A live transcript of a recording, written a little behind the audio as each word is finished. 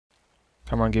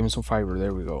Come on, give me some fiber.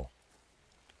 There we go.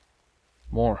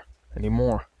 More. I need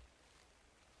more.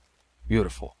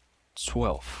 Beautiful.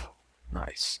 12.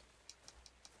 Nice.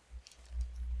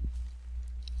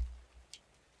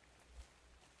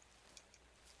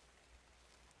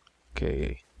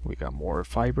 Okay, we got more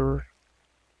fiber.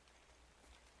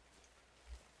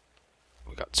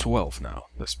 We got 12 now.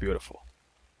 That's beautiful.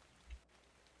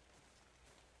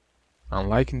 I'm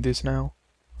liking this now.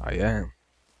 I am.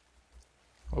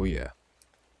 Oh yeah.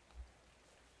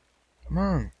 Come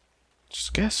on.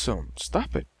 Just get some.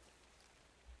 Stop it.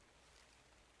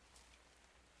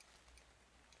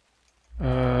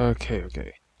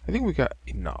 Okay. I think we got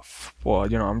enough. Well,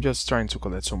 you know, I'm just trying to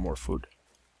collect some more food.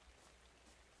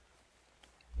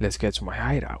 Let's get to my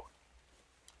hideout.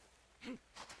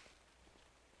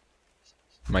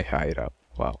 My hideout.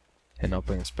 Wow. An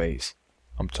open space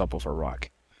on top of a rock.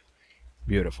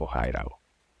 Beautiful hideout.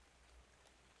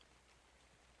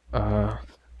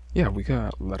 Yeah, we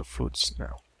got a lot of foods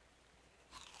now.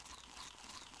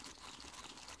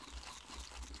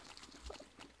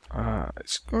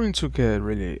 It's going to get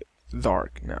really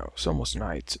dark now. It's almost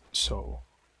night, so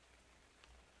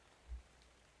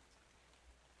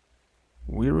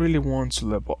we really want to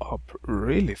level up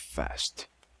really fast.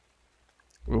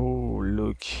 Oh,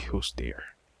 look who's there.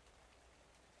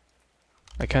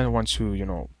 I kind of want to, you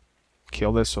know,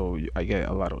 kill this so I get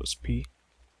a lot of speed.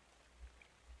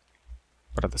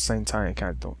 But at the same time, I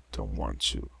kind of don't want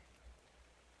to.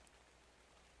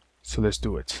 So let's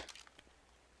do it.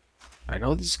 I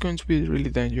know this is going to be really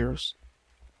dangerous.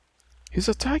 He's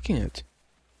attacking it.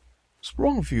 What's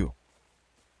wrong with you?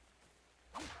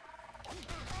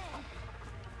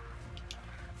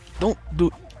 Don't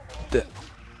do that.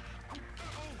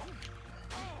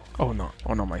 Oh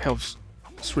no, my health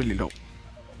is really low.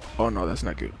 Oh no, that's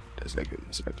not good. That's not good.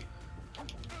 That's not good.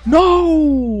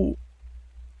 No!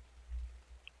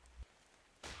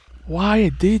 Why I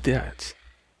did that?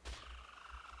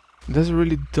 That's a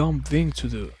really dumb thing to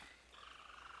do.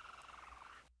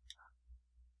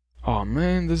 Oh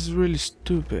man, this is really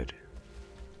stupid.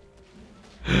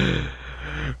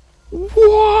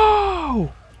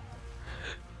 Whoa!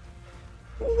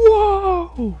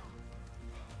 Whoa!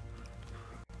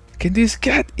 Can this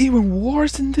get even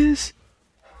worse than this?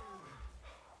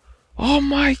 Oh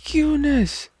my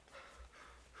goodness!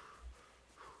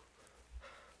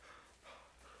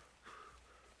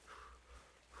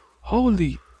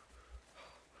 Holy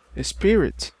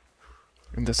Spirit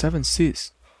in the 7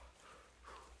 seas.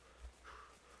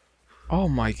 Oh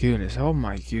my goodness, oh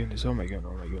my goodness, oh my goodness,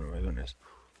 oh my goodness, oh my goodness.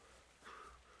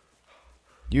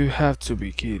 You have to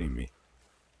be kidding me.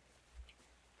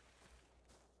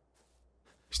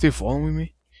 Still following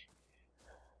me?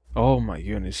 Oh my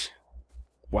goodness.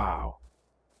 Wow.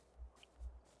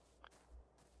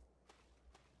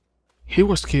 He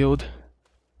was killed.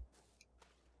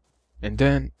 And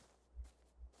then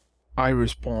I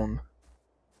respawn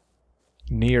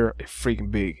near a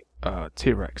freaking big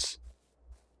T-Rex.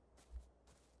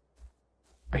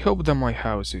 I hope that my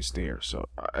house is there, so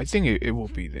I think it will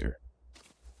be there.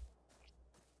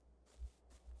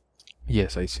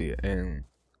 Yes, I see it, and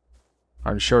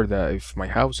I'm sure that if my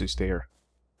house is there,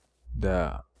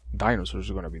 the dinosaurs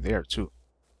are gonna be there too.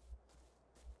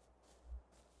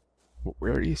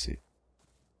 Where is it?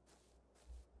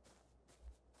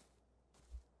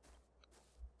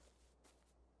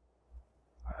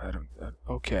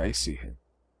 Okay, I see him.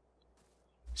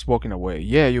 He's walking away.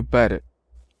 Yeah, you bet it.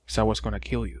 So I was gonna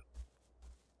kill you.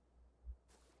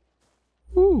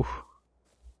 Ooh.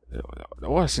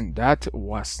 That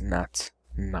was not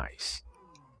nice.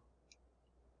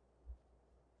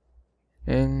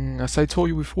 And as I told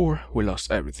you before, we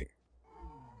lost everything.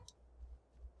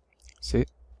 See?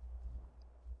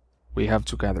 We have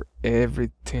to gather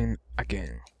everything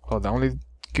again. Well, the only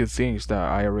good thing is that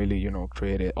I really, you know,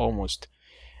 created almost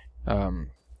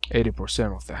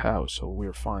 80% of the house, so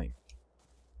we're fine.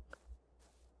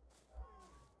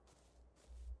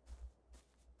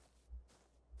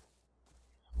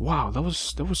 Wow, that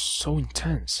was so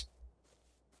intense.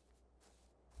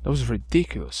 That was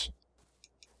ridiculous.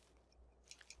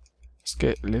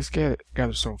 Let's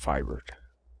gather some fiber.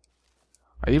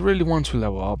 I really want to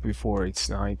level up before it's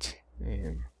night.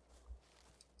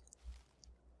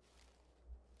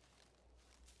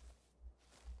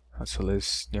 So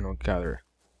let's, you know, gather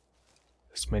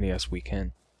as many as we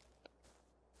can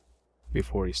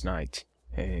before it's night,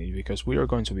 because we are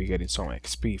going to be getting some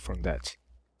XP from that.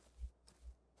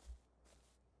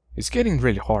 It's getting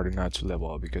really hard now to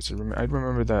level up because I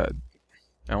remember that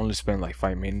I only spent like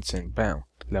 5 minutes and bam,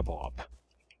 level up.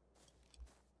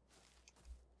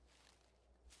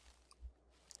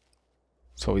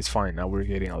 So it's fine. Now we're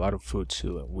getting a lot of food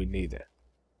too, and we need it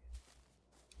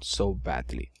so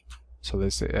badly. So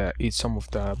let's eat some of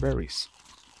the berries.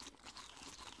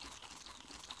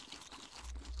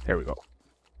 There we go.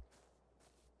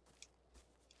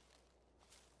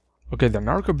 Okay, the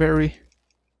narco berry,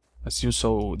 as you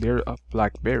saw, they're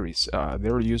black berries.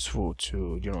 They're useful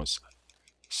to, you know,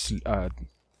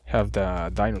 have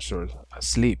the dinosaurs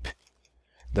asleep.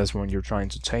 That's when you're trying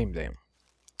to tame them.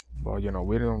 But you know,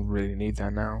 we don't really need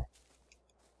that now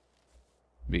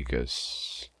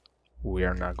because we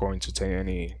are not going to tame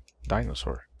any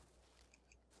dinosaur.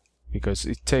 Because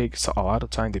it takes a lot of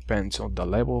time, depends on the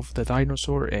level of the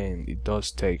dinosaur, and it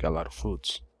does take a lot of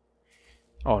foods.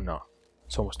 Oh no,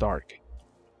 it's almost dark.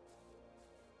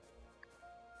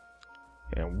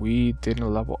 And we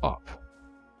didn't level up.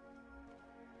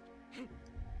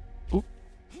 Oop.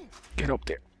 Get up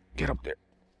there. Get up there.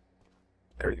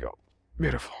 There you go.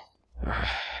 Beautiful.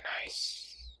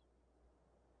 Nice.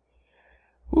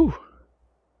 Woo.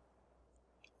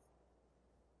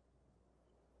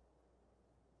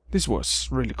 This was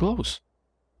really close.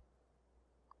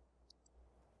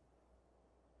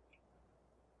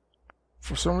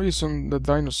 For some reason,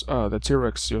 the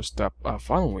T-Rex just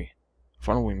following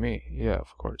me. Yeah,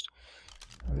 of course.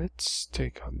 Let's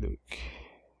take a look.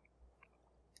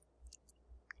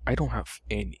 I don't have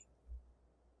any.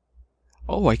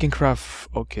 Oh, I can craft.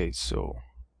 Okay, so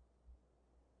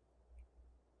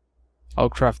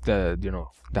I'll craft the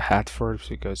the hat first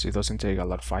because it doesn't take a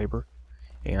lot of fiber,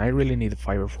 and I really need the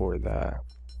fiber for the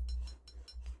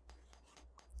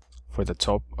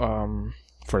top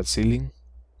for the ceiling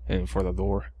and for the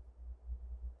door.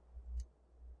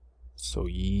 So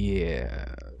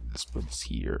yeah, let's put this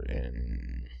here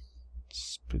and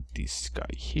let's put this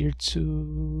guy here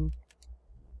too.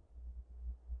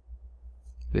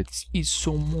 Let's eat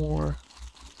some more.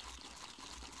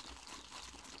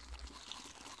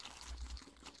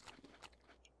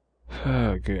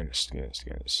 Oh, goodness.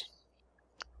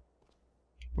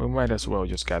 We might as well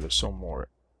just gather some more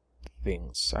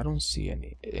things. I don't see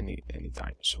any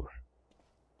dinosaur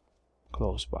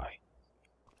close by,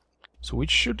 so we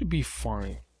should be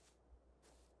fine.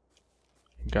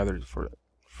 Gather it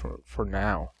for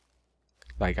now,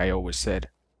 like I always said.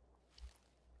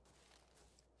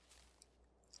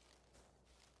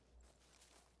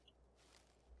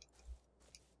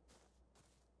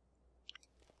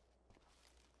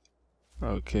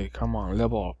 Okay, come on,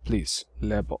 level up, please.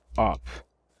 Level up.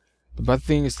 The bad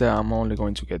thing is that I'm only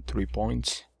going to get 3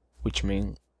 points, which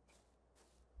means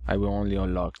I will only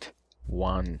unlock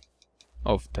one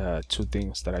of the 2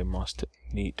 things that I must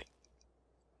need,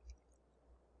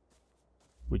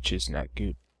 which is not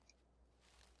good.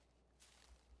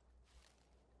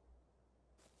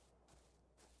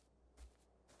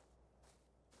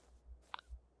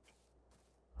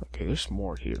 Okay, there's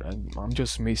more here. I'm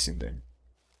just missing them.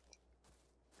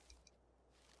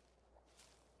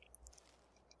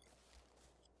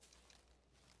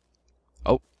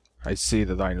 Oh, I see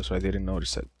the dinosaur. I didn't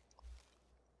notice it.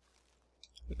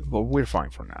 But we're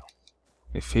fine for now.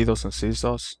 If he doesn't see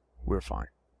us, we're fine.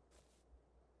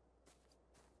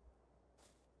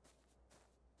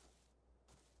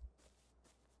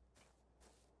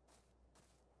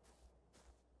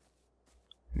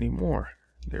 Need more.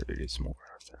 There it is, more.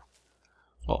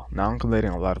 Well, now I'm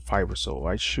collecting a lot of fiber, so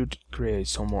I should create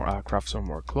some more, craft some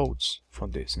more clothes from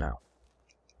this now.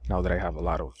 Now that I have a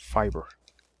lot of fiber.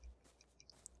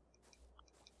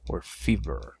 Or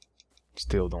fiber.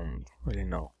 Still don't really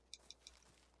know.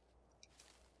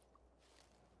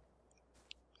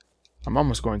 I'm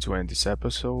almost going to end this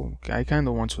episode. I kind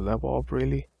of want to level up,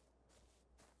 really.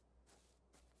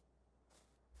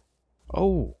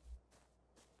 Oh!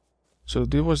 So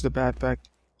this was the backpack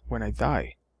when I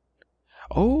die.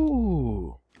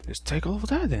 Oh! Let's take all of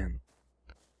that then.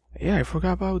 Yeah, I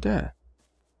forgot about that.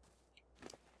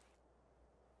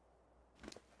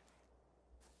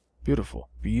 Beautiful,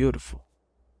 beautiful.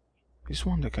 This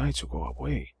one the guy to go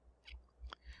away.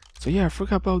 So yeah, I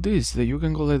forgot about this, that you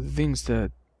can collect the things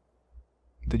that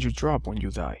you drop when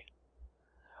you die.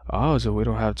 Oh, so we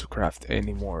don't have to craft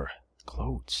any more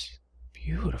clothes.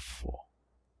 Beautiful.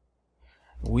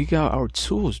 We got our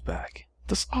tools back.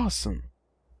 That's awesome.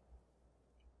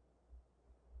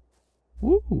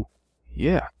 Woo!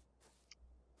 Yeah.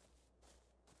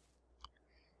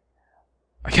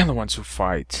 I kinda want to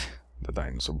fight the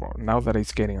dinosaur now that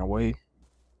it's getting away.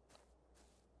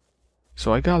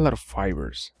 So I got a lot of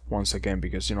fibers once again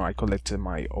because I collected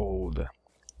my old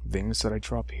things that I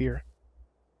dropped here.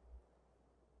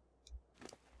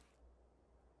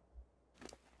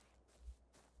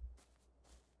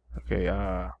 Okay,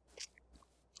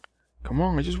 Come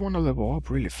on, I just want to level up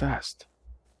really fast.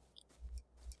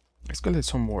 Let's collect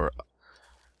some more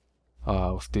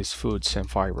of these foods and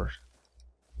fiber.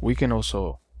 We can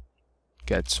also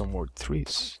get some more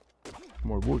trees,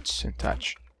 more woods and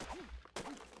thatch.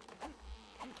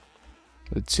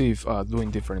 Let's see if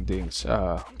doing different things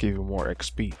give you more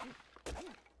XP.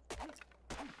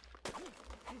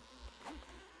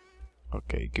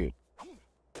 Okay, good.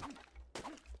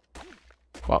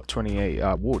 Wow,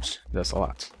 28 woods, that's a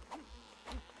lot.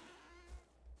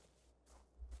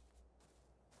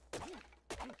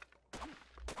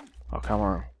 Oh, come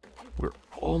on. We're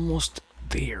almost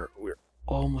there. We're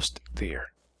almost there.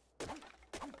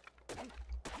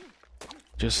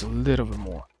 Just a little bit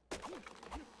more.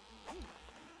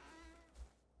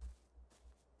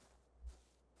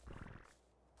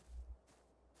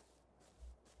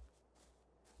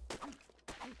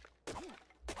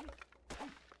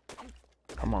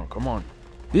 Come on, come on.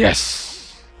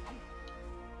 Yes!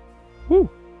 Woo!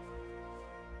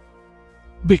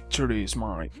 Victory is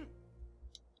mine.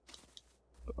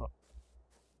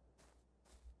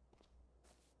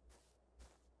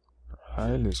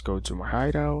 Alright, let's go to my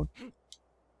hideout.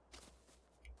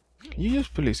 Can you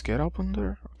just please get up on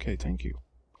there? Okay, thank you.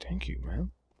 Thank you,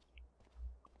 man.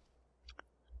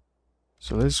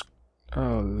 So let's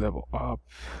level up.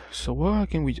 So what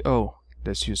can we... Oh,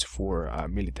 let's use for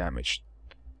melee damage.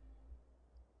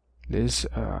 Let's...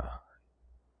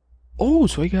 Oh,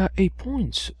 so I got 8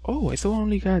 points. Oh, I thought I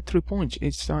only got 3 points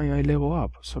each time I level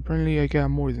up. So apparently I got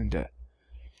more than that.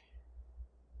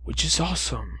 Which is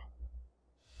awesome.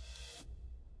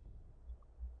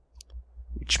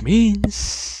 Which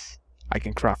means I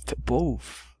can craft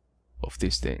both of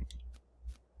this thing.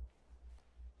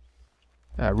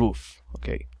 Roof.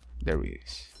 Okay, there it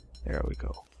is. There we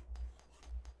go.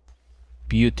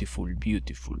 Beautiful,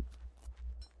 beautiful.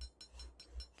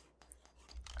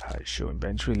 Show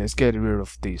inventory. Let's get rid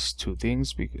of these 2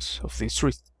 things because of these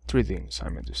three things I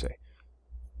meant to say.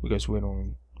 Because we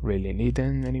don't really need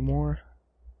them anymore.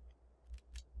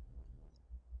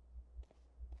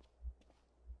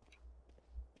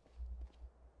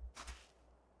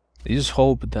 I just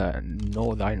hope that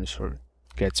no dinosaur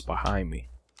gets behind me.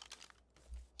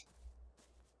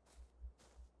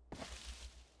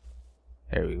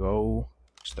 There we go.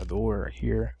 There's the door right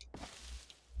here.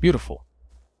 Beautiful.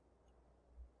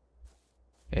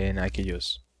 And I can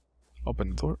just open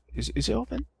the door. Is it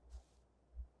open?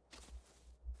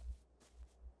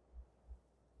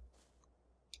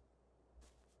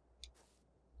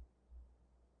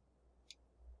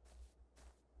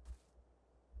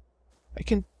 I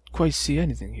can't quite see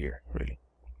anything here, really.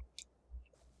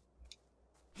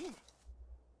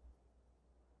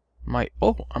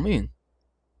 Oh, I'm in.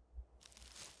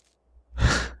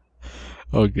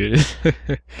 Oh, good.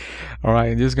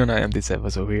 Alright, I'm just gonna end this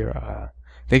episode here.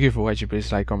 Thank you for watching.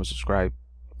 Please like, comment, subscribe.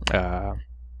 I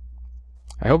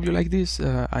hope you like this,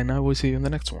 and I will see you in the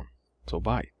next one. So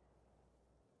bye.